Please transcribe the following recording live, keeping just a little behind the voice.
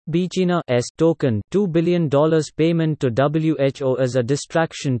China's token $2 billion payment to WHO is a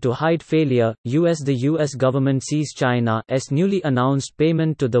distraction to hide failure. The US government sees China's newly announced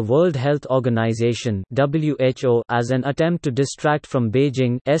payment to the World Health Organization (WHO) as an attempt to distract from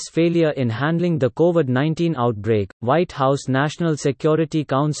Beijing's failure in handling the COVID-19 outbreak. White House National Security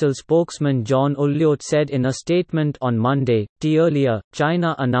Council spokesman John Ulliott said in a statement on Monday. Earlier,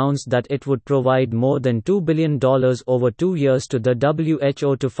 China announced that it would provide more than $2 billion over 2 years to the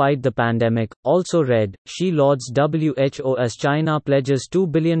WHO to fight the pandemic. Also read, she lauds WHO as China pledges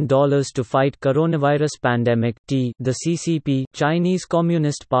 $2 billion to fight coronavirus pandemic. The CCP, Chinese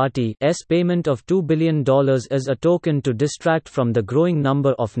Communist Party's payment of $2 billion is a token to distract from the growing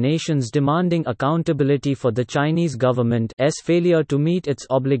number of nations demanding accountability for the Chinese government's failure to meet its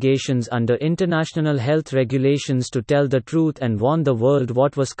obligations under international health regulations to tell the truth and warn the world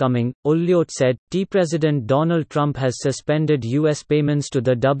what was coming. Ulliott said, President Donald Trump has suspended U.S. payments to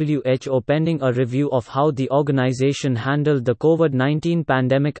the WHO pending a review of how the organization handled the COVID-19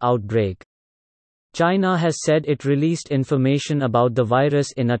 pandemic outbreak. China has said it released information about the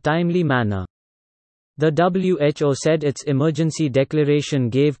virus in a timely manner. The WHO said its emergency declaration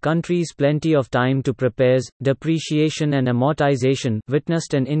gave countries plenty of time to prepare. Depreciation and amortization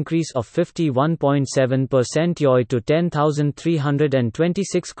witnessed an increase of 51.7% YoY to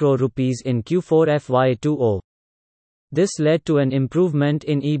 10,326 crore rupees in Q4 FY20. This led to an improvement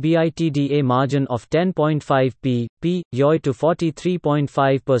in EBITDA margin of 10.5 p.p. YoY to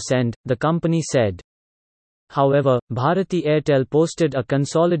 43.5%, the company said. However, Bharti Airtel posted a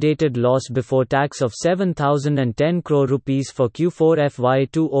consolidated loss before tax of 7,010 crore rupees for Q4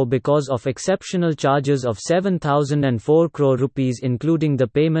 FY20 because of exceptional charges of 7,004 crore rupees including the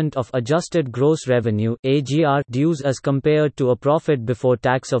payment of adjusted gross revenue (AGR) dues as compared to a profit before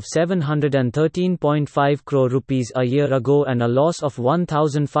tax of 713.5 crore rupees a year ago and a loss of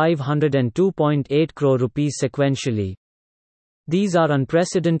 1,502.8 crore rupees sequentially. These are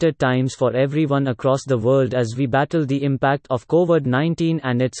unprecedented times for everyone across the world as we battle the impact of COVID-19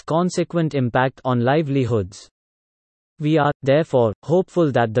 and its consequent impact on livelihoods. We are, therefore,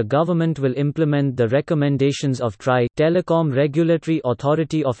 hopeful that the government will implement the recommendations of TRAI, Telecom Regulatory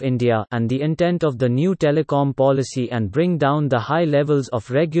Authority of India, and the intent of the new telecom policy and bring down the high levels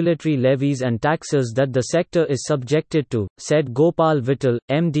of regulatory levies and taxes that the sector is subjected to, said Gopal Vittal,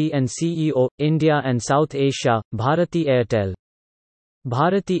 MD and CEO, India and South Asia, Bharti Airtel.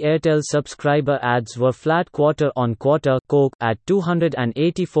 Bharti Airtel subscriber adds were flat quarter-on-quarter at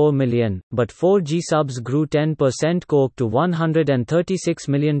 284 million, but 4G subs grew 10% to 136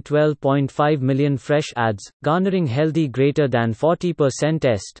 million. 12.5 million fresh adds, garnering healthy greater than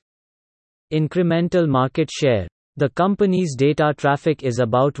 40% incremental market share. The company's data traffic is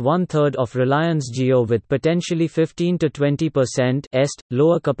about one-third of Reliance Jio with potentially 15 to 20%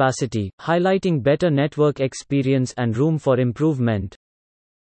 lower capacity, highlighting better network experience and room for improvement.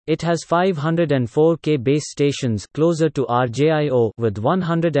 It has 504K base stations closer to RJIO with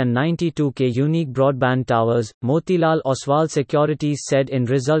 192K unique broadband towers, Motilal Oswal Securities said in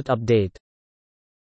result update.